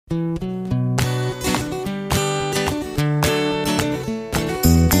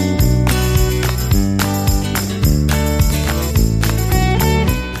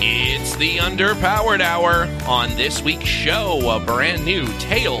Underpowered Hour. On this week's show, a brand new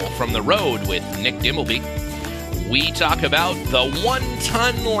Tale from the Road with Nick Dimbleby. We talk about the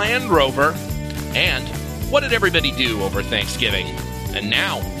one-ton Land Rover and what did everybody do over Thanksgiving. And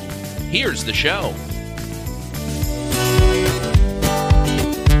now, here's the show.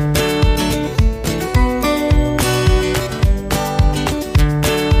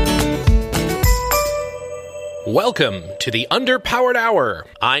 Welcome to the Underpowered Hour.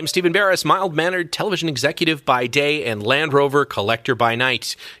 I'm Stephen Barris, mild-mannered television executive by day and Land Rover collector by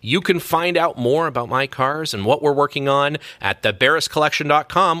night. You can find out more about my cars and what we're working on at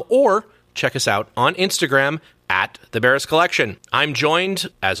thebarriscollection.com or check us out on Instagram at The Barris Collection. I'm joined,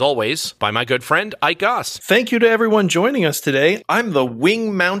 as always, by my good friend, Ike Goss. Thank you to everyone joining us today. I'm the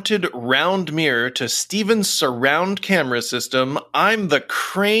wing-mounted round mirror to Steven's surround camera system. I'm the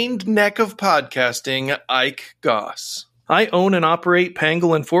craned neck of podcasting, Ike Goss. I own and operate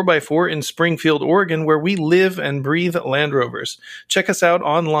Pangolin 4x4 in Springfield, Oregon, where we live and breathe Land Rovers. Check us out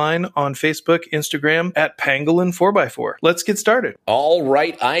online on Facebook, Instagram at Pangolin 4x4. Let's get started. All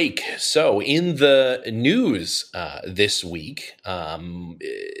right, Ike. So in the news this week,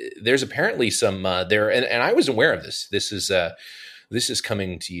 there's apparently some there, and I was aware of this. This is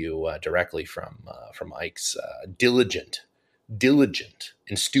coming to you directly from Ike's diligent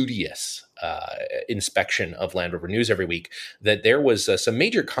and studious inspection of Land Rover news every week, that there was some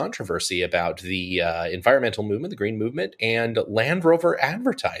major controversy about the environmental movement, the green movement, and Land Rover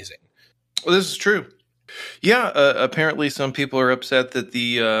advertising. Well, this is true. Yeah, apparently some people are upset that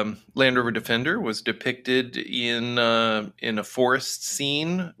the Land Rover Defender was depicted in a forest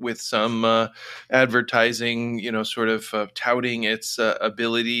scene with some advertising, sort of touting its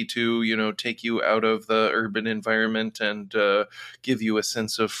ability to, take you out of the urban environment and give you a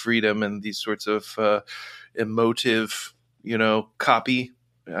sense of freedom and these sorts of emotive, copy.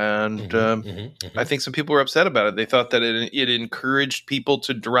 And I think some people were upset about it. They thought that it encouraged people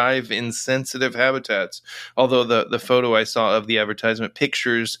to drive in sensitive habitats. Although the photo I saw of the advertisement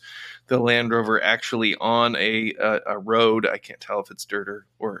pictures the Land Rover actually on a road. I can't tell if it's dirt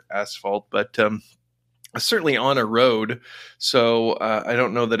or asphalt, but certainly on a road. So I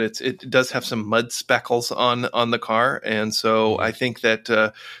don't know that it does have some mud speckles on the car. And so I think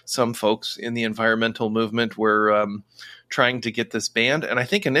that some folks in the environmental movement were trying to get this banned. And I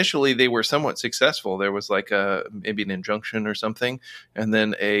think initially they were somewhat successful. There was like maybe an injunction or something. And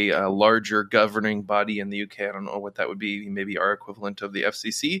then a larger governing body in the UK, I don't know what that would be, maybe our equivalent of the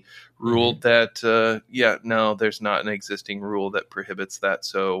FCC, ruled that, no, there's not an existing rule that prohibits that.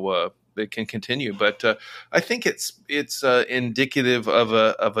 So it can continue. But I think it's indicative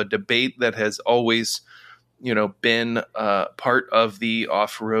of a debate that has always been part of the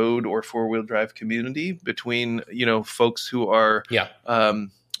off-road or four-wheel drive community between, folks who are,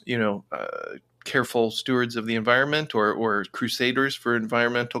 careful stewards of the environment or crusaders for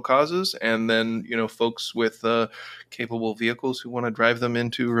environmental causes. And then, folks with capable vehicles who want to drive them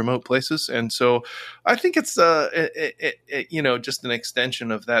into remote places. And so I think it's, just an extension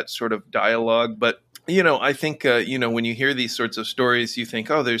of that sort of dialogue. But I think, when you hear these sorts of stories, you think,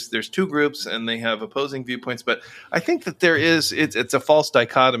 oh, there's two groups and they have opposing viewpoints. But I think that there is, it's a false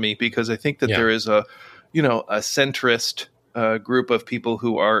dichotomy, because I think that there is a centrist group of people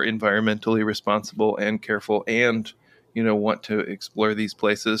who are environmentally responsible and careful and, want to explore these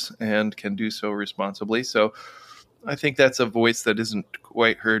places and can do so responsibly. So I think that's a voice that isn't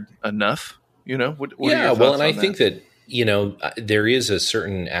quite heard enough. What are your thoughts on I that? think that, there is a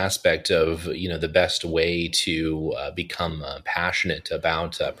certain aspect of, the best way to become passionate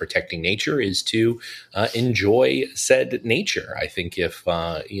about protecting nature is to enjoy said nature. I think if,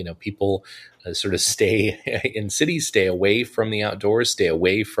 people sort of stay in cities, stay away from the outdoors, stay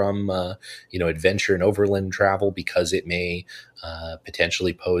away from, adventure and overland travel because it may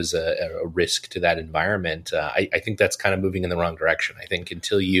potentially pose a risk to that environment. I think that's kind of moving in the wrong direction. I think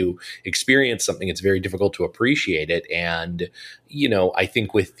until you experience something, it's very difficult to appreciate it. And, I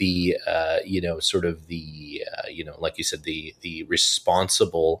think with the, sort of the, like you said, the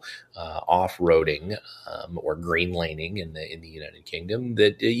responsible off-roading or green laning in the United Kingdom,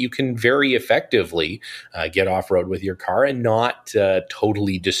 that you can very effectively get off-road with your car and not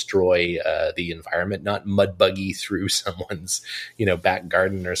totally destroy the environment, not mud buggy through someone's back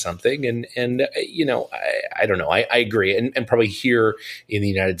garden or something. And I don't know. I agree. And probably here in the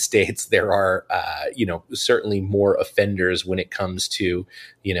United States, there are, certainly more offenders when it comes to,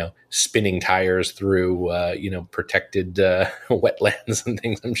 spinning tires through, protected wetlands and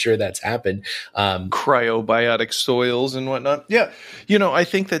things. I'm sure that's happened. Cryobiotic soils and whatnot. Yeah. I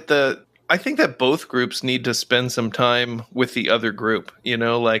think that I think that both groups need to spend some time with the other group.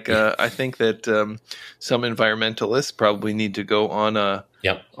 I think that some environmentalists probably need to go on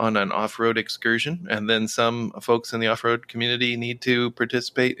an off-road excursion, and then some folks in the off-road community need to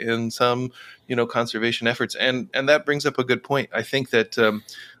participate in some, conservation efforts. And that brings up a good point. I think that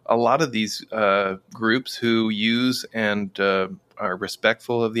a lot of these groups who use and are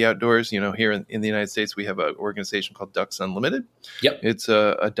respectful of the outdoors. Here in the United States, we have an organization called Ducks Unlimited. Yep. It's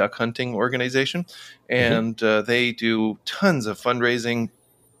a duck hunting organization, and they do tons of fundraising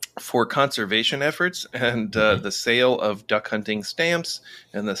for conservation efforts, and the sale of duck hunting stamps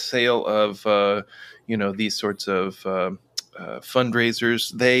and the sale of these sorts of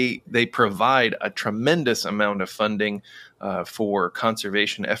fundraisers. They provide a tremendous amount of funding for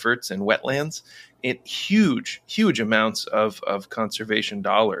conservation efforts in wetlands. Huge amounts of conservation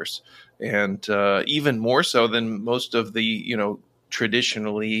dollars, and even more so than most of the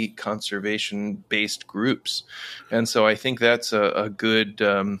traditionally conservation-based groups. And so I think that's a good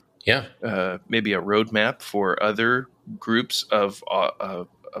maybe a roadmap for other groups of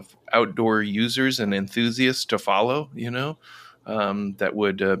outdoor users and enthusiasts to follow. That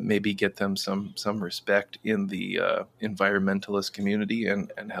would maybe get them some respect in the environmentalist community,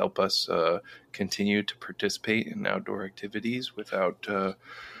 and help us continue to participate in outdoor activities without,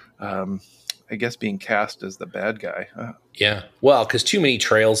 I guess, being cast as the bad guy. Yeah. Well, because too many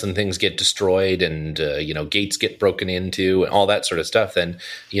trails and things get destroyed, and gates get broken into, and all that sort of stuff. Then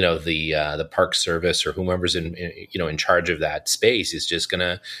the Park Service or whomever's in charge of that space is just going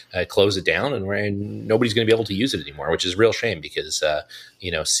to close it down, and nobody's going to be able to use it anymore, which is a real shame, because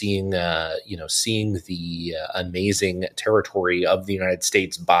seeing the amazing territory of the United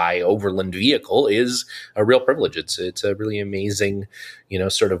States by overland vehicle is a real privilege. It's a really amazing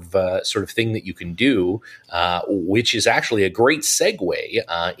sort of thing that you can do, which is actually a great segue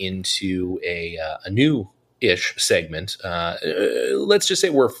into a new-ish segment. Let's just say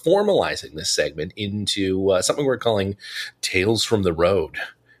we're formalizing this segment into something we're calling Tales from the Road,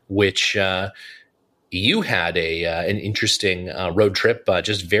 which you had an interesting road trip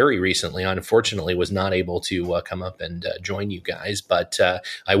just very recently. Unfortunately, was not able to come up and join you guys, but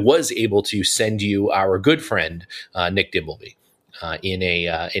I was able to send you our good friend Nick Dimbleby in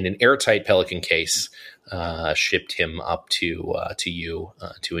an airtight Pelican case. Shipped him up to you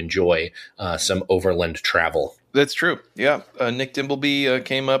to enjoy some overland travel. That's true. Yeah. Nick Dimbleby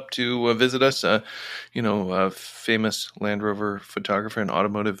came up to visit us, a famous Land Rover photographer and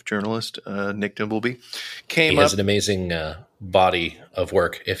automotive journalist, Nick Dimbleby. He has an amazing body of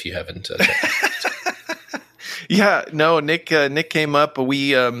work, if you haven't Yeah, no, Nick came up. We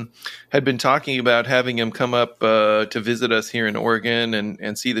had been talking about having him come up to visit us here in Oregon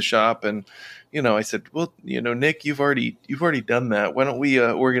and see the shop. And, I said, well, Nick, you've already done that. Why don't we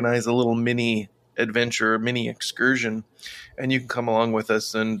organize a little mini adventure, mini excursion, and you can come along with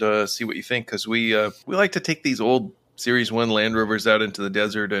us and see what you think. Because we like to take these old Series 1 Land Rovers out into the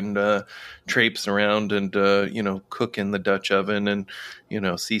desert and traipse around and, cook in the Dutch oven and,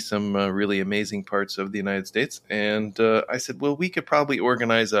 see some really amazing parts of the United States. And I said, well, we could probably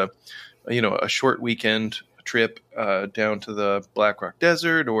organize a short weekend trip down to the Black Rock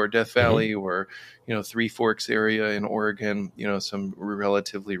Desert or Death Valley or, Three Forks area in Oregon, some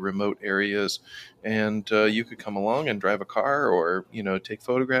relatively remote areas. And you could come along and drive a car or, take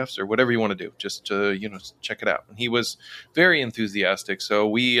photographs or whatever you want to do. Just, check it out. And he was very enthusiastic. So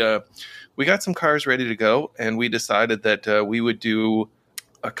we got some cars ready to go, and we decided that we would do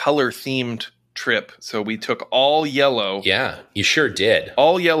a color-themed trip. So we took all yellow. Yeah, you sure did.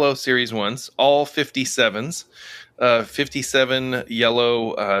 All yellow Series 1s, all 57s, 57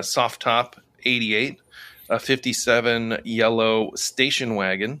 yellow soft top 88, a 57 yellow station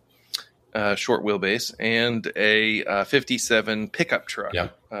wagon, short wheelbase, and a 57 pickup truck,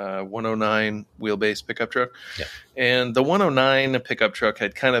 109 wheelbase pickup truck. Yeah. And the 109 pickup truck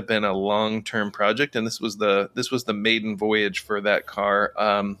had kind of been a long-term project, and this was the maiden voyage for that car.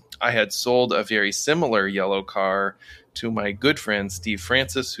 I had sold a very similar yellow car to my good friend Steve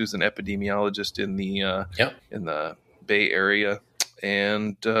Francis, who's an epidemiologist in the Bay Area.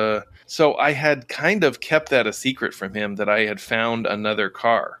 And so I had kind of kept that a secret from him, that I had found another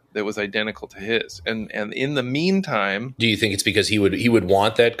car that was identical to his. And in the meantime, do you think it's because he would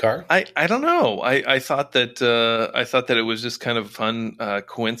want that car? I don't know. I thought that it was just kind of fun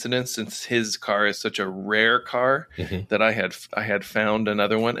coincidence, since his car is such a rare car that I had found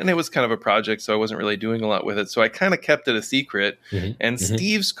another one, and it was kind of a project, so I wasn't really doing a lot with it. So I kind of kept it a secret. And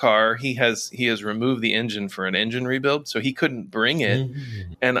Steve's car, he has removed the engine for an engine rebuild, so he couldn't bring it.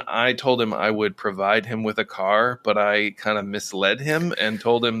 And I told him I would provide him with a car, but I kind of misled him and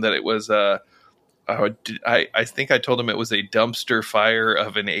told him him that it was I think I told him it was a dumpster fire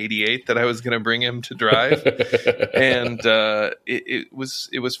of an 88 that I was going to bring him to drive. And it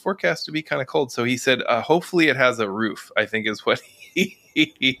was forecast to be kind of cold. So he said, hopefully it has a roof, I think is what he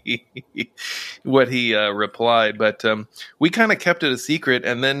replied. But we kind of kept it a secret.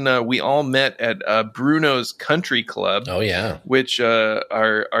 And then we all met at Bruno's Country Club. Oh, yeah. Which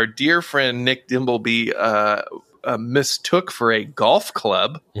our dear friend Nick Dimbleby mistook for a golf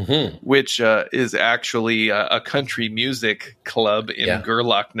club, which is actually a country music club in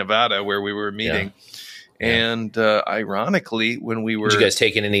Gerlach, Nevada, where we were meeting. Yeah. And ironically, when we were... Did you guys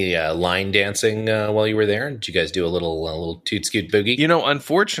take in any line dancing while you were there? Did you guys do a little toot scoot boogie? You know,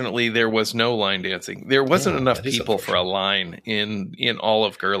 unfortunately, there was no line dancing. There wasn't enough people for a line in all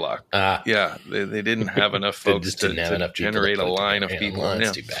of Gerlach. Yeah, they didn't have enough folks to generate a line of people.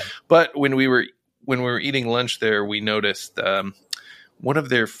 That's too bad. But when we were eating lunch there, we noticed one of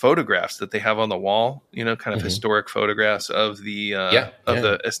their photographs that they have on the wall, you know, kind of historic photographs of the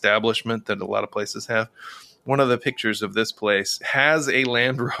the establishment that a lot of places have. One of the pictures of this place has a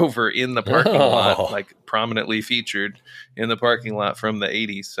Land Rover in the parking lot, like prominently featured in the parking lot from the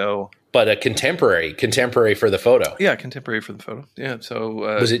 80s. So, but a contemporary for the photo. Yeah, contemporary for the photo. Yeah. So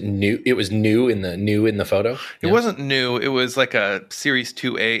was it new? It was new in the photo. It wasn't new. It was like a Series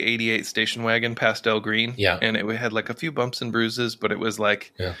 2A 88 station wagon, pastel green. Yeah, and it had like a few bumps and bruises, but it was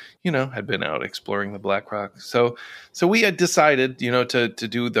like, you know, had been out exploring the Black Rock. So we had decided, you know, to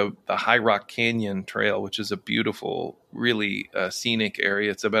do the High Rock Canyon Trail, which is a beautiful, really scenic area.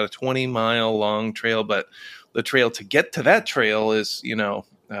 It's about a 20-mile long trail, but the trail to get to that trail is, you know,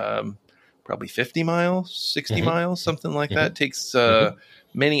 probably 50 miles, 60 miles, something like that. It takes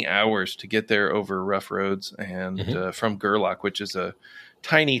many hours to get there over rough roads and from Gerlach, which is a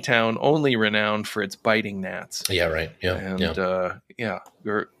tiny town only renowned for its biting gnats. Yeah, right. Yeah. And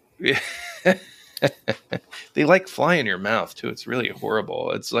they like fly in your mouth too. It's really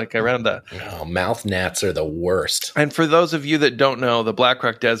horrible. It's like around the mouth gnats are the worst. And for those of you that don't know, the Black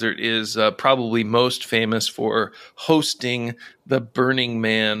Rock Desert is probably most famous for hosting the Burning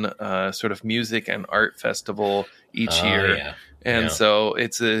Man sort of music and art festival each year. Yeah. And so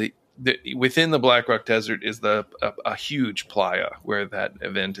it's within the Black Rock Desert is a huge playa where that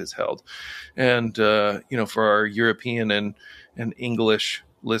event is held. And you know, for our European and English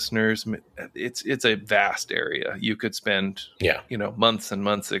listeners, it's a vast area. You could spend you know, months and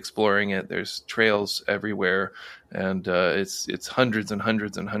months exploring it. There's trails everywhere, and it's hundreds and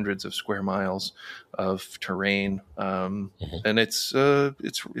hundreds and hundreds of square miles of terrain. And it's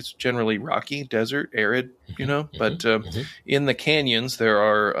generally rocky, desert, arid, you know. But in the canyons there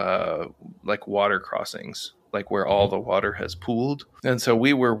are like water crossings, like where all the water has pooled. And so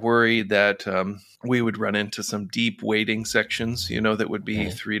we were worried that we would run into some deep wading sections, you know, that would be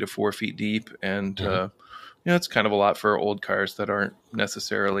 3 to 4 feet deep. And, you know, it's kind of a lot for old cars that aren't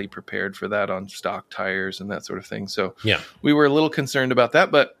necessarily prepared for that on stock tires and that sort of thing. So we were a little concerned about that,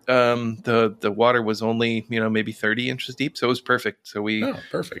 but the water was only, you know, maybe 30 inches deep. So it was perfect. So we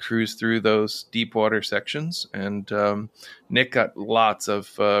cruised through those deep water sections, and Nick got lots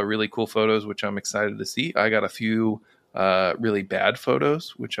of really cool photos, which I'm excited to see. I got a few really bad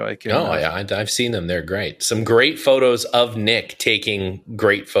photos, which I can... I've seen them. They're great. Some great photos of Nick taking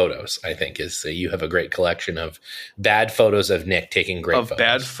great photos, I think, is you have a great collection of bad photos of Nick taking great photos.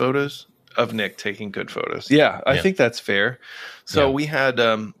 Bad photos of Nick taking good photos. Yeah, I think that's fair. So we had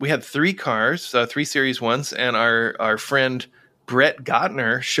 3 cars, 3 Series 1s, and our friend Brett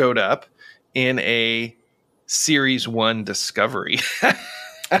Gottner showed up in a Series 1 Discovery.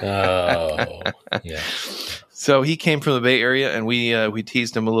 So he came from the Bay Area, and we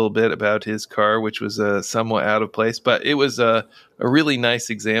teased him a little bit about his car, which was somewhat out of place, but it was a really nice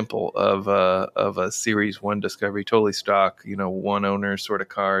example of a Series 1 Discovery, totally stock, you know, one owner sort of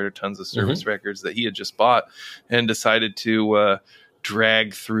car, tons of service records that he had just bought, and decided to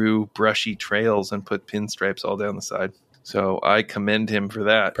drag through brushy trails and put pinstripes all down the side. So I commend him for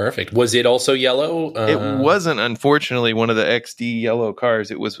that. Perfect. Was it also yellow? It wasn't, unfortunately, one of the XD yellow cars.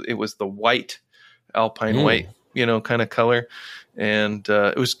 It was the white, Alpine white, you know, kind of color. And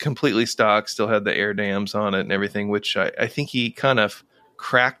it was completely stock, still had the air dams on it and everything, which I think he kind of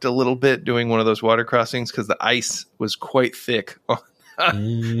cracked a little bit doing one of those water crossings because the ice was quite thick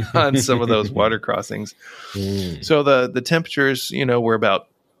on some of those water crossings. So the temperatures, you know, were about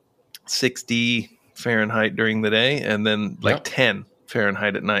 60 Fahrenheit during the day, and then 10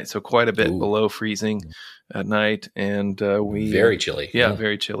 Fahrenheit at night. So quite a bit below freezing at night. And we very chilly.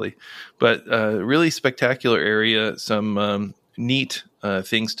 Very chilly, but really spectacular area. Some neat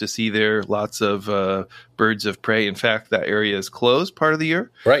things to see there. Lots of birds of prey. In fact, that area is closed part of the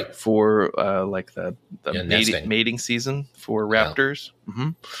year, right, for like the mating season for raptors.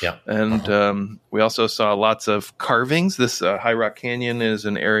 Yeah. And we also saw lots of carvings. This High Rock Canyon is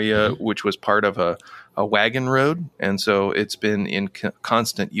an area which was part of a wagon road, and so it's been in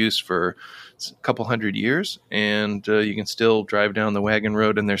constant use for a couple hundred years, and you can still drive down the wagon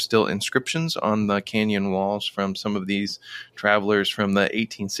road, and there's still inscriptions on the canyon walls from some of these travelers from the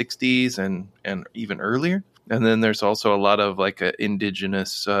 1860s and even earlier. And then there's also a lot of like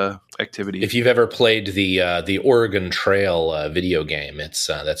indigenous activity. If you've ever played the Oregon Trail video game,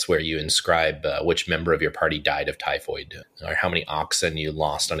 that's where you inscribe which member of your party died of typhoid, or how many oxen you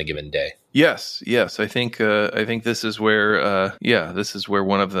lost on a given day. Yes. I think this is where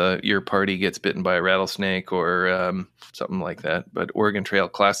one of your party gets bitten by a rattlesnake or something like that. But Oregon Trail,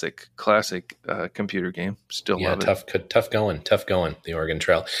 classic computer game. Still love it. Tough going. The Oregon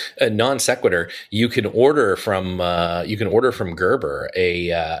Trail. Non sequitur. You can order from Gerber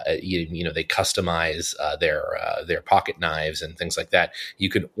they customize their pocket knives and things like that. You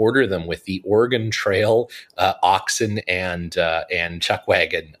can order them with the Oregon Trail oxen and chuck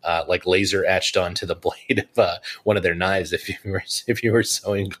wagon like laser etched onto the blade of one of their knives if you were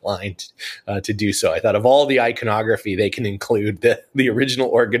so inclined to do so. I thought of all the iconography they can include the original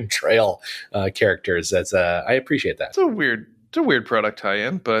Oregon Trail characters. I appreciate that. It's a weird product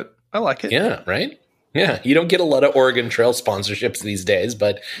tie-in, but I like it. Yeah, right? Yeah, you don't get a lot of Oregon Trail sponsorships these days,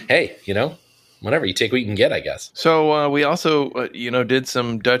 but hey, whatever, you take what you can get, I guess. So we also, did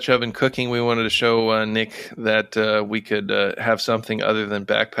some Dutch oven cooking. We wanted to show Nick that we could have something other than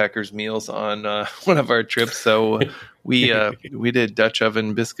backpackers meals on one of our trips. So we did Dutch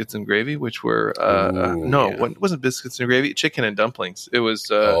oven biscuits and gravy, which were it wasn't biscuits and gravy, chicken and dumplings. It was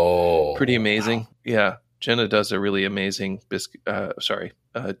pretty amazing. Wow. Yeah. Jenna does a really amazing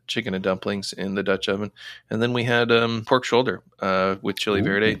chicken and dumplings in the Dutch oven. And then we had pork shoulder with chili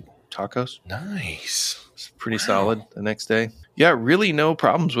verde tacos. Nice. It's pretty solid the next day. Yeah, really no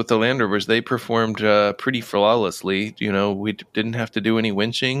problems with the Land Rovers. They performed pretty flawlessly. We didn't have to do any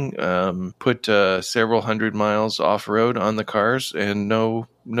winching, put several hundred miles off-road on the cars, and no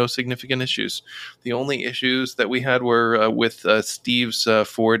significant issues. The only issues that we had were with Steve's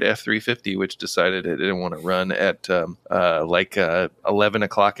Ford F-350, which decided it didn't want to run at 11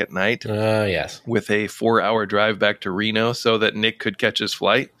 o'clock at night. Yes. With a 4-hour drive back to Reno so that Nick could catch his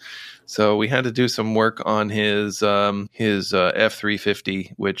flight. So we had to do some work on his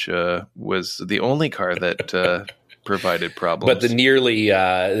F-350, which was the only car that provided problems. But the nearly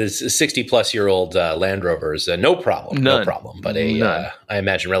 60-plus-year-old Land Rovers, no problem. None. No problem. But I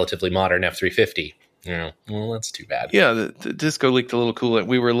imagine, relatively modern F-350. Yeah, well, that's too bad. Yeah, the disco leaked a little coolant.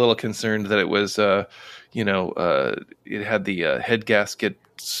 We were a little concerned that it was, it had the head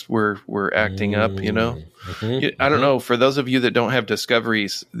gaskets were acting up, I don't know. For those of you that don't have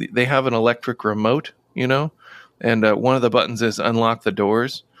Discoveries, they have an electric remote, and one of the buttons is unlock the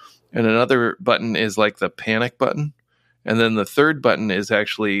doors, and another button is like the panic button. And then the third button is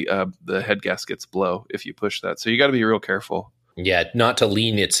actually the head gaskets blow if you push that. So you got to be real careful. Yeah, not to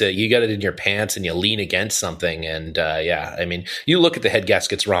lean. It's you got it in your pants and you lean against something, and you look at the head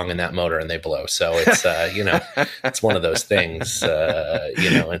gaskets wrong in that motor and they blow. So it's it's one of those things.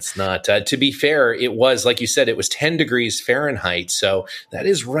 It's not. To be fair, it was, like you said, it was 10 degrees Fahrenheit. So that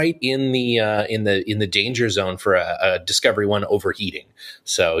is right in the danger zone for a Discovery One overheating.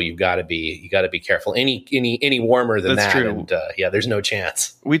 So you got to be careful. Any warmer than That's that, true. and there's no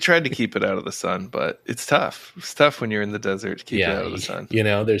chance. We tried to keep it out of the sun, but it's tough. It's tough when you're in the desert. Keep it out of the sun.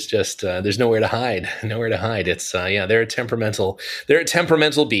 There's just there's nowhere to hide. It's they're a temperamental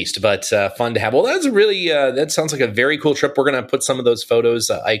beast, but fun to have. Well, that's really that sounds like a very cool trip. We're gonna put some of those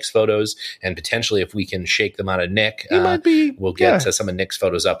photos, Ike's photos, and potentially if we can shake them out of Nick, we'll get some of Nick's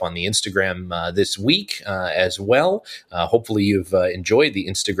photos up on the Instagram this week as well. Hopefully you've enjoyed the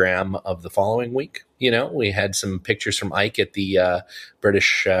Instagram of the following week. We had some pictures from Ike at the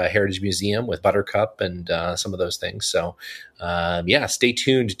British Heritage Museum with Buttercup and some of those things. So, stay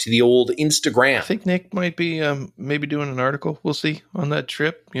tuned to the old Instagram. I think Nick might be maybe doing an article. We'll see on that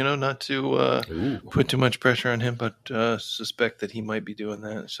trip. Not to put too much pressure on him, but suspect that he might be doing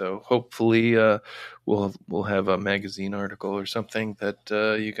that. So hopefully we'll have a magazine article or something that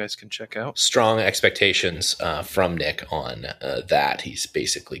you guys can check out. Strong expectations from Nick on that. He's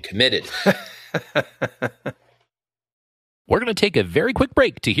basically committed. We're going to take a very quick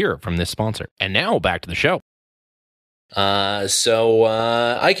break to hear from this sponsor. And now back to the show.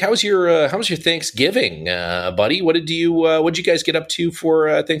 Ike, how's your Thanksgiving, buddy? What did you guys get up to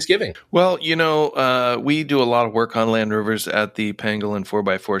for Thanksgiving? Well, we do a lot of work on Land Rovers at the Pangolin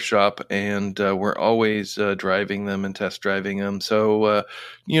 4x4 shop, and we're always driving them and test driving them. So,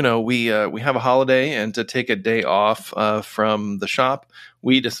 we have a holiday, and to take a day off from the shop,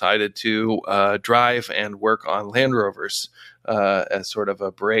 we decided to drive and work on Land Rovers as sort of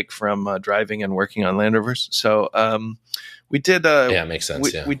a break from driving and working on Land Rovers. So, we did. Makes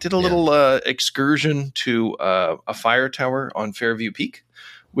sense. We did a little excursion to a fire tower on Fairview Peak,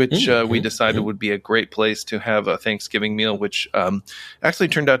 which we decided would be a great place to have a Thanksgiving meal, which actually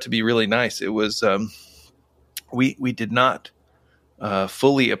turned out to be really nice. It was we did not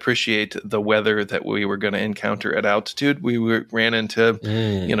fully appreciate the weather that we were going to encounter at altitude. We ran into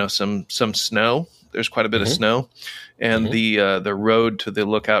some snow. There's quite a bit of snow, and the road to the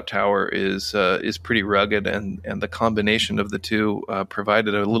lookout tower is pretty rugged, and the combination of the two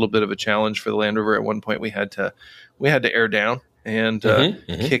provided a little bit of a challenge for the Land Rover. At one point, we had to air down and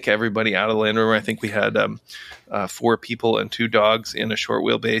kick everybody out of the Land Rover. I think we had 4 people and 2 dogs in a short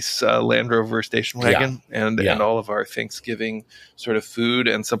wheelbase Land Rover station wagon, and all of our Thanksgiving sort of food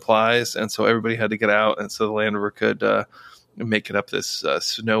and supplies, and so everybody had to get out, and so the Land Rover could make it up this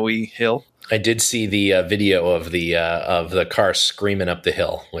snowy hill. I did see the video of the car screaming up the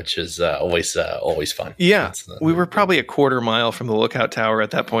hill, which is always fun. Yeah, we were probably a quarter mile from the lookout tower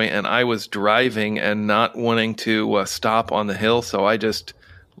at that point, and I was driving and not wanting to stop on the hill, so I just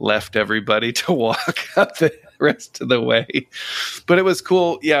left everybody to walk up the rest of the way. But it was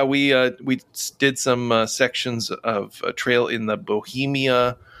cool. Yeah, we did some sections of a trail in the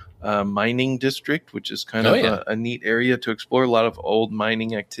Bohemia mining district, which is kind of a neat area to explore. A lot of old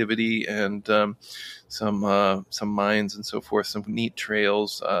mining activity and some mines and so forth. Some neat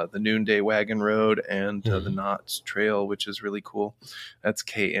trails. The Noonday Wagon Road and the Knott's Trail, which is really cool. That's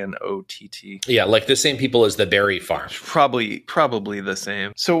Knott. Yeah, like the same people as the Berry Farm. Probably the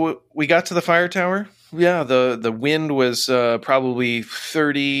same. So we got to the fire tower. Yeah, the wind was probably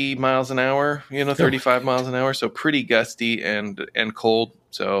 30 miles an hour, 35 miles an hour, so pretty gusty and cold.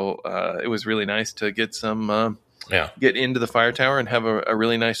 So it was really nice to get get into the fire tower and have a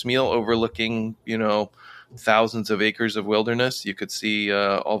really nice meal overlooking, thousands of acres of wilderness. You could see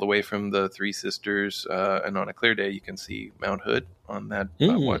all the way from the Three Sisters, and on a clear day, you can see Mount Hood on that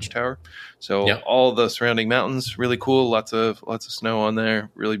watchtower. So all the surrounding mountains, really cool. Lots of snow on there,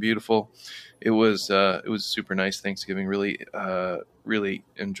 really beautiful. It was super nice Thanksgiving. Really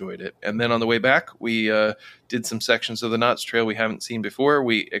enjoyed it. And then on the way back, we did some sections of the Knott's Trail we haven't seen before.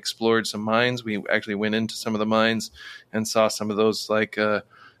 We explored some mines. We actually went into some of the mines and saw some of those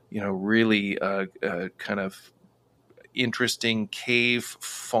really kind of interesting cave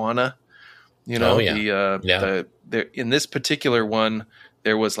fauna. In this particular one,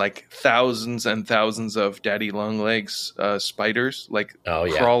 there was like thousands and thousands of daddy long legs spiders,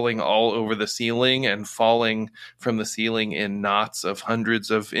 crawling all over the ceiling and falling from the ceiling in knots of hundreds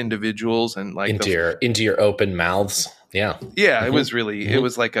of individuals, and into your open mouths. Yeah. It was really it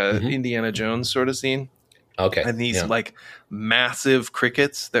was like a Indiana Jones sort of scene. Okay. And these massive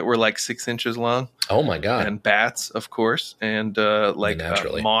crickets that were like 6 inches long. Oh my God. And bats, of course. And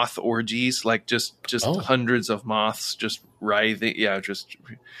moth orgies, just hundreds of moths just writhing.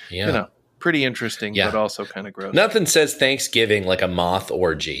 Yeah, pretty interesting, but also kind of gross. Nothing says Thanksgiving like a moth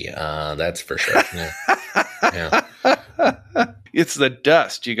orgy. That's for sure. Yeah. It's the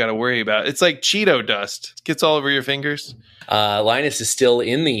dust you got to worry about. It's like Cheeto dust. It gets all over your fingers. Linus is still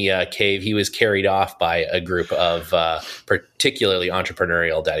in the cave. He was carried off by a group of particularly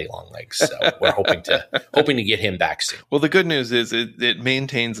entrepreneurial daddy long legs. So we're hoping to get him back soon. Well, the good news is it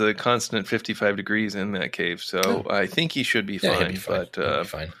maintains a constant 55 degrees in that cave. So I think he should be fine. He'll be fine. He'll be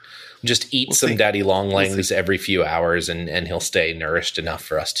fine. Just eat some daddy long legs every few hours and he'll stay nourished enough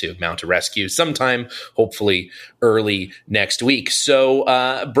for us to mount a rescue sometime, hopefully early next week. So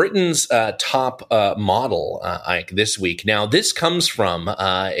Britain's top model, Ike, this week. Now, this comes from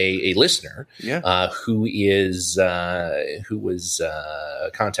a listener who was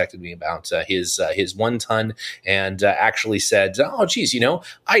contacted me about his 1 ton and actually said, oh, geez,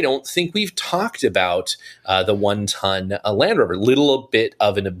 I don't think we've talked about the 1 ton Land Rover. Little bit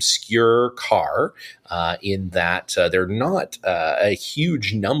of an obscure car in that there are not a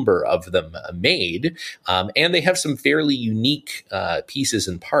huge number of them made, and they have some fairly unique pieces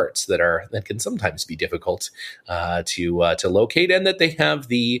and parts that can sometimes be difficult to locate, and that they have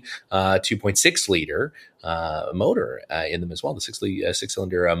the 2.6 liter motor in them as well, the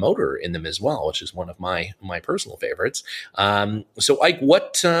six-cylinder motor in them as well, which is one of my personal favorites. So, Ike,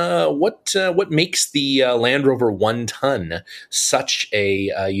 what makes the Land Rover 1-ton such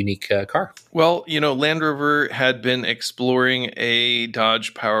a unique car? Well, Land Rover had been exploring a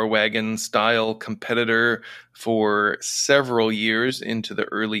Dodge Power Wagon style competitor for several years into the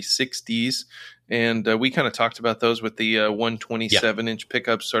early 60s. And we kind of talked about those with the 127-inch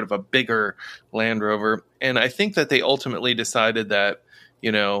pickup, sort of a bigger Land Rover. And I think that they ultimately decided that,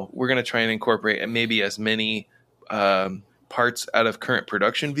 we're going to try and incorporate maybe as many parts out of current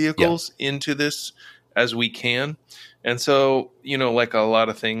production vehicles into this as we can. And so, like a lot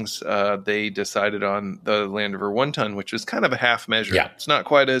of things, they decided on the Land Rover 1-ton, which is kind of a half measure. Yeah. It's not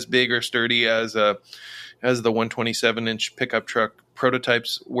quite as big or sturdy as the 127-inch pickup truck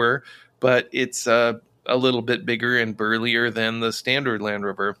prototypes were, but it's a little bit bigger and burlier than the standard Land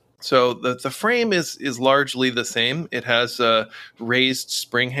Rover. So the frame is largely the same. It has raised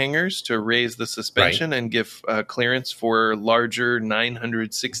spring hangers to raise the suspension and give clearance for larger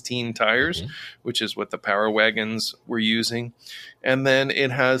 916 tires, which is what the Power Wagons were using. And then it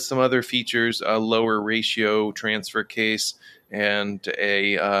has some other features, a lower ratio transfer case and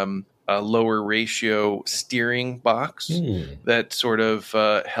a lower ratio steering box that sort of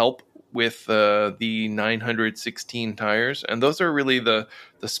help with the 916 tires. And those are really the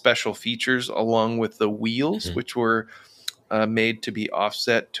special features, along with the wheels, which were made to be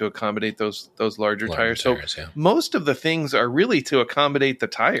offset to accommodate those larger tires. So most of the things are really to accommodate the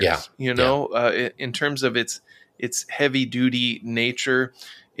tires, in terms of its heavy duty nature.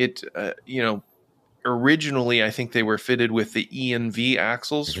 It, originally, I think they were fitted with the E and V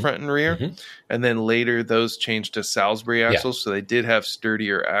axles front and rear, and then later those changed to Salisbury axles, so they did have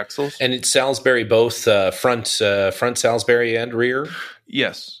sturdier axles. And it's Salisbury both front Salisbury and rear?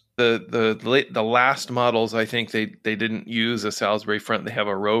 Yes. The last models, I think they didn't use a Salisbury front. They have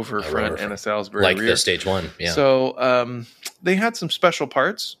a Rover front and a Salisbury rear. Like the Stage 1, yeah. So they had some special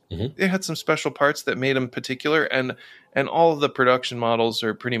parts. They had some special parts that made them particular, and all of the production models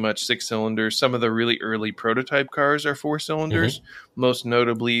are pretty much 6 cylinders. Some of the really early prototype cars are 4 cylinders, most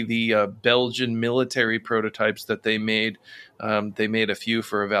notably the Belgian military prototypes that they made. They made a few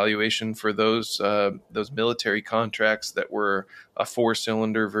for evaluation for those military contracts that were a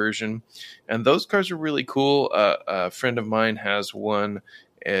 4-cylinder version. And those cars are really cool. A friend of mine has one.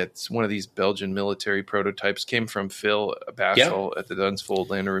 It's one of these Belgian military prototypes. Came from Phil Baschel at the Dunsfold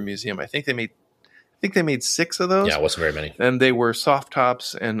Land Rover Museum. I think they made 6 of those. Yeah, it wasn't very many. And they were soft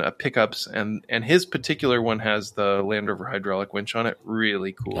tops and pickups. And his particular one has the Land Rover hydraulic winch on it.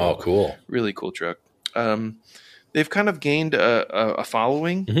 Really cool. Oh, cool. Really cool truck. They've kind of gained a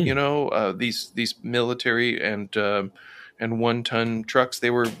following. These military and 1-ton trucks. They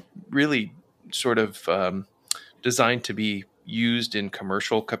were really sort of designed to be used in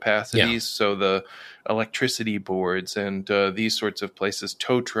commercial capacities. So the electricity boards and these sorts of places,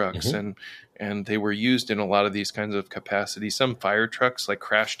 tow trucks, and they were used in a lot of these kinds of capacities. Some fire trucks like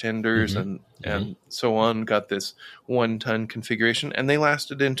crash tenders and so on got this 1-ton configuration, and they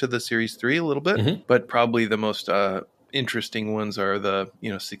lasted into the Series 3 a little bit, but probably the most interesting ones are the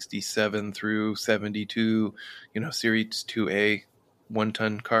 67 through 72 Series 2A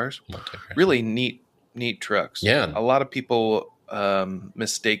 1-ton cars. Really neat trucks. Yeah, a lot of people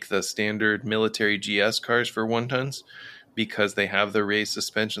mistake the standard military GS cars for 1-tons because they have the raised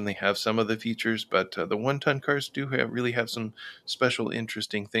suspension, they have some of the features, but the 1-ton cars do really have some special,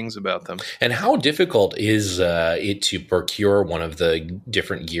 interesting things about them. And how difficult is it to procure one of the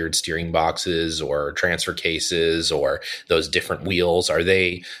different geared steering boxes or transfer cases or those different wheels? Are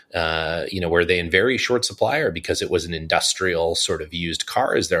they, were they in very short supply, or because it was an industrial sort of used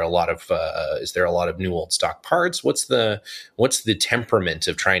car? Is there a lot of new old stock parts? What's the temperament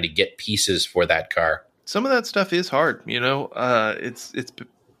of trying to get pieces for that car? Some of that stuff is hard, it's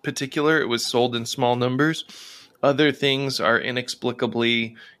particular. It was sold in small numbers. Other things are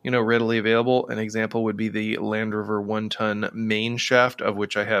inexplicably, readily available. An example would be the Land Rover 1-ton main shaft, of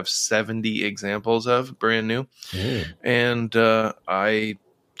which I have 70 examples of, brand new. And I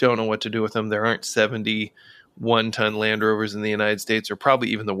don't know what to do with them. There aren't 70 1-ton Land Rovers in the United States, or probably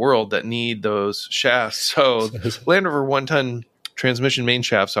even the world, that need those shafts. So Land Rover 1-ton transmission main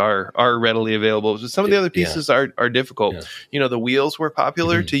shafts are readily available. Some of the other pieces are difficult. The wheels were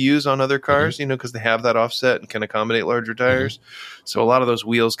popular to use on other cars, because they have that offset and can accommodate larger tires. So a lot of those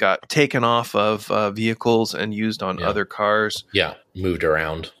wheels got taken off of vehicles and used on other cars. Moved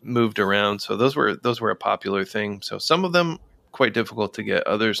around. So those were a popular thing. So some of them quite difficult to get.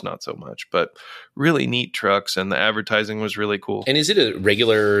 Others not so much, but really neat trucks, and the advertising was really cool. And is it a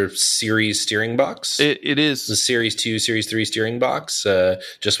regular series steering box? It is the Series 2, Series 3 steering box,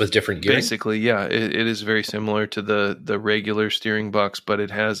 just with different gearing? Basically, yeah. It is very similar to the regular steering box, but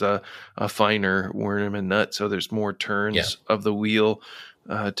it has a finer Wernerman nut, so there's more turns of the wheel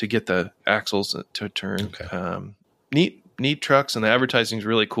to get the axles to turn. Okay. Neat trucks, and the advertising is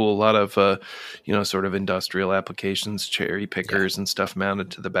really cool. A lot of sort of industrial applications, cherry pickers and stuff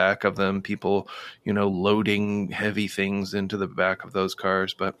mounted to the back of them. People loading heavy things into the back of those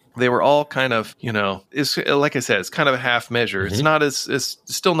cars, but they were all kind of it's like I said, it's kind of a half measure. It's not it's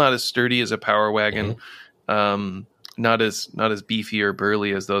still not as sturdy as a Power Wagon, not as beefy or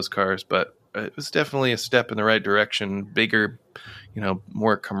burly as those cars, but it was definitely a step in the right direction. Bigger,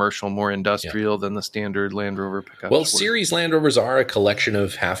 more commercial, more industrial than the standard Land Rover pickups. Well, series Land Rovers are a collection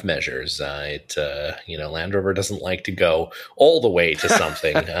of half measures. Land Rover doesn't like to go all the way to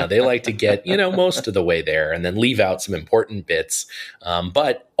something. They like to get, most of the way there and then leave out some important bits.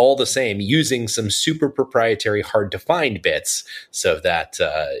 But all the same, using some super proprietary, hard to find bits, so that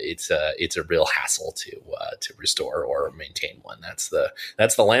it's a real hassle to restore or maintain one. That's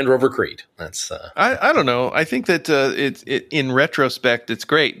the Land Rover creed. I don't know. I think that it in retrospect, it's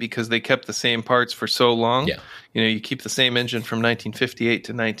great because they kept the same parts for so long. Yeah. You keep the same engine from 1958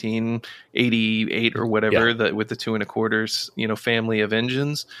 to 1988 or whatever, with the 2 1/4, family of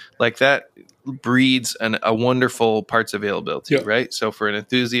engines like that breeds a wonderful parts availability, right? So for an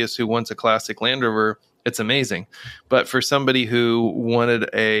enthusiast who wants a classic Land Rover, it's amazing. But for somebody who wanted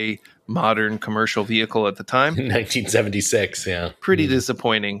a modern commercial vehicle at the time, 1976, pretty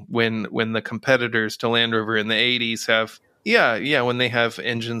disappointing when the competitors to Land Rover in the 80s have when they have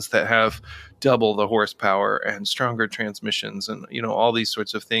engines that have double the horsepower and stronger transmissions and all these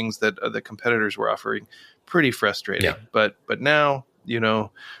sorts of things that the competitors were offering. Pretty frustrating. But now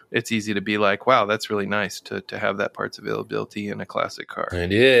it's easy to be like, wow, that's really nice to have that parts availability in a classic car.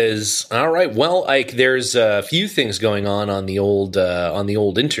 It is. All right. Well, Ike, there's a few things going on the old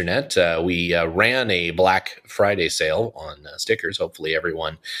internet. We ran a Black Friday sale on stickers. Hopefully,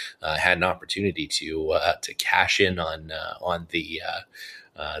 everyone had an opportunity to cash in on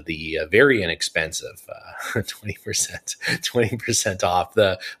the very inexpensive 20% off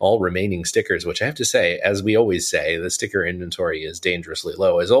the all remaining stickers, which I have to say, as we always say, the sticker inventory is dangerously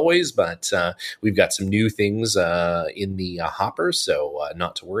low as always, but we've got some new things in the hopper, so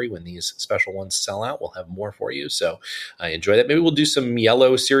not to worry. When these special ones sell out, we'll have more for you, so enjoy that. Maybe we'll do some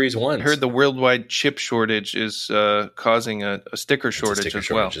yellow Series 1s. I heard the worldwide chip shortage is causing a sticker shortage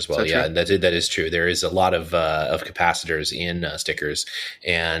as well. Yeah, that is true. There is a lot of capacitors in stickers.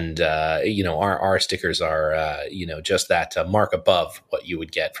 And, our stickers are, just that mark above what you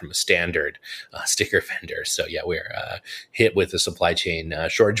would get from a standard sticker vendor. So, we're hit with a supply chain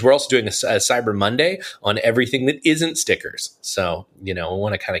shortage. We're also doing a Cyber Monday on everything that isn't stickers. So, we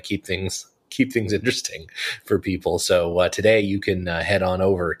want to kind of keep things interesting for people. So today you can head on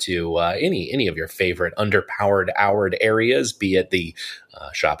over to any of your favorite underpowered houred areas, be it the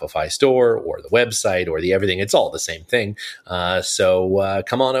Shopify store or the website or the everything. It's all the same thing. So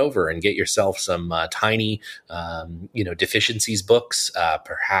come on over and get yourself some tiny, deficiencies books,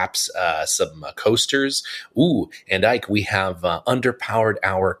 perhaps some coasters. Ooh, and Ike, we have underpowered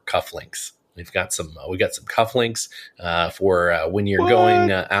hour cufflinks. We've got some cufflinks for when you're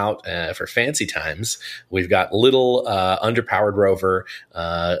going out for fancy times. We've got little underpowered Rover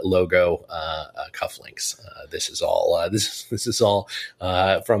logo cufflinks. This is all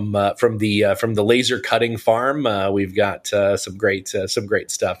from the laser cutting farm. We've got some great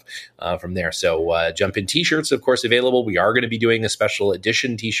stuff from there. So jump in. T-shirts, of course, available. We are going to be doing a special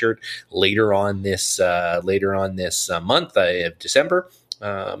edition T-shirt later on this month of December.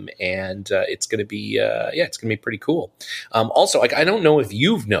 It's going to be pretty cool. Also, I don't know if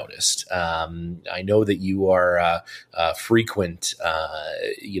you've noticed, I know that you are a frequenter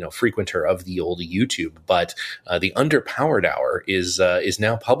of the old YouTube, but the Underpowered Hour is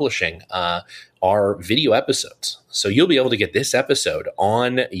now publishing our video episodes. So you'll be able to get this episode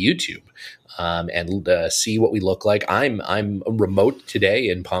on YouTube. And see what we look like. I'm remote today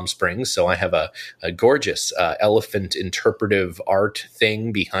in Palm Springs, so I have a gorgeous elephant interpretive art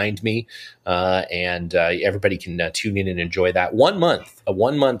thing behind me, and everybody can tune in and enjoy that. 1 month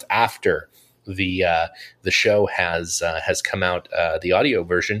after the show has come out, the audio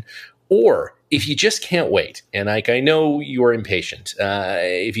version. Or if you just can't wait, and I know you're impatient,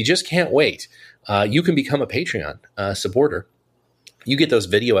 if you just can't wait, you can become a Patreon supporter. You get those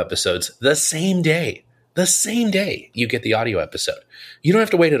video episodes the same day you get the audio episode. You don't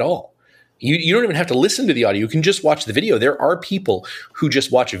have to wait at all. You don't even have to listen to the audio. You can just watch the video. There are people who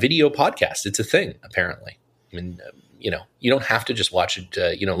just watch video podcasts. It's a thing, apparently. I mean, you don't have to just watch it,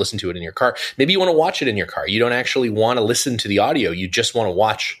 listen to it in your car. Maybe you want to watch it in your car. You don't actually want to listen to the audio. You just want to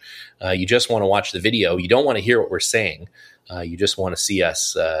watch. You just want to watch the video. You don't want to hear what we're saying. You just want to see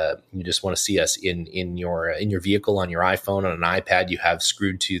us. You just want to see us in your vehicle, on your iPhone, on an iPad you have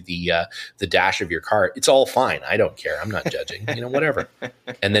screwed to the dash of your car. It's all fine. I don't care. I'm not judging. Whatever.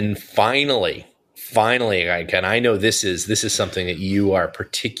 And then finally, Ike, and I know this is something that you are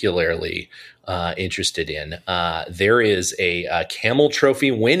particularly interested in. There is a Camel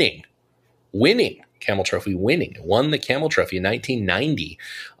Trophy winning. Camel Trophy winning. Won the Camel Trophy in 1990.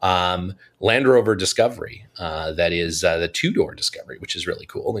 Land Rover Discovery. That is the two-door Discovery, which is really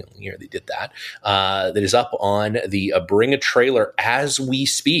cool. The only year they did that. That is up on the Bring a Trailer as we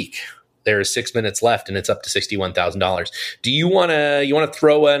speak. There is 6 minutes left, and it's up to $61,000. Do you want to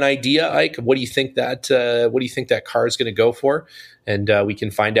throw an idea, Ike? What do you think that car is going to go for? And we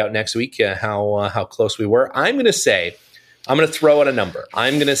can find out next week how close we were. I'm going to throw out a number.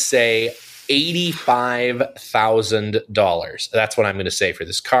 I'm going to say $85,000. That's what I'm going to say for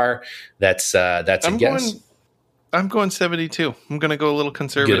this car. That's a guess. I'm going 72. I'm going to go a little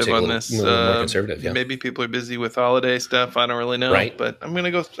conservative on this. More conservative, yeah. Maybe people are busy with holiday stuff. I don't really know, right? But I'm going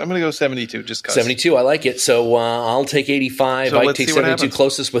to go 72 just because. 72, I like it. So I'll take 85. So Ike takes 72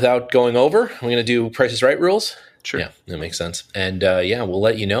 closest without going over. We're going to do Price is Right rules. Sure. Yeah, that makes sense. And we'll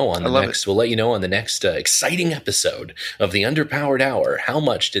let you know on the next exciting episode of the Underpowered Hour. How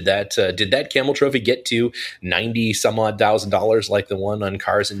much did that Camel Trophy get to? 90 some odd $1,000 like the one on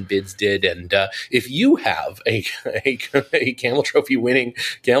Cars and Bids did. And if you have a Camel Trophy winning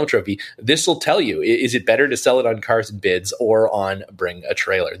Camel Trophy, this will tell you, is it better to sell it on Cars and Bids or on Bring a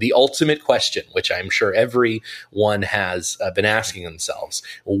Trailer? The ultimate question, which I'm sure everyone has been asking themselves,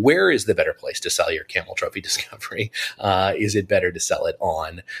 where is the better place to sell your Camel Trophy Discovery? Is it better to sell it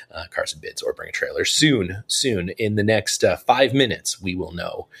on Cars and Bids or Bring a Trailer? Soon, in the next 5 minutes, we will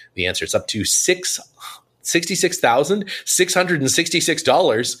know the answer. It's up to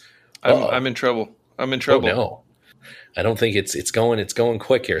 $66,666. I'm in trouble. Oh, no. I don't think it's going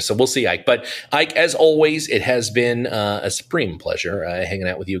quick here. So we'll see, Ike. But Ike, as always, it has been a supreme pleasure hanging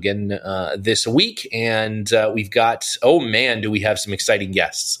out with you again this week. And we've got, do we have some exciting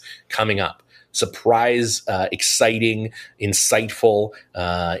guests coming up. Surprise, exciting, insightful,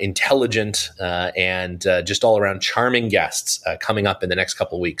 intelligent, and just all around charming guests coming up in the next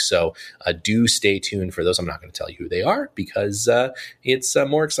couple of weeks. So do stay tuned for those. I'm not going to tell you who they are because it's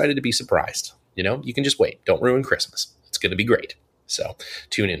more excited to be surprised. You can just wait. Don't ruin Christmas. It's going to be great. So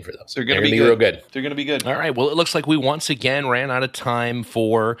tune in for those. They're going to be real good. They're going to be good. All right. Well, it looks like we once again ran out of time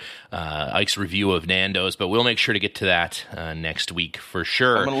for Ike's review of Nando's, but we'll make sure to get to that next week for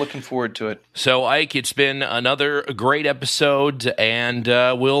sure. I'm looking forward to it. So, Ike, it's been another great episode, and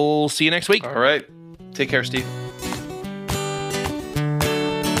we'll see you next week. All right. Take care, Steve.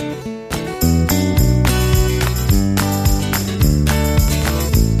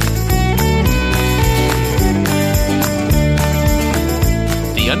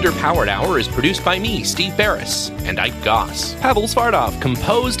 Underpowered Hour is produced by me, Steve Barris, and Ike Goss. Pavel Svardov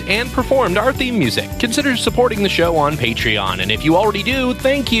composed and performed our theme music. Consider supporting the show on Patreon, and if you already do,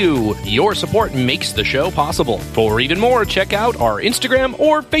 thank you. Your support makes the show possible. For even more, check out our Instagram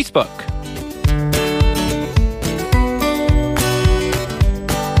or Facebook.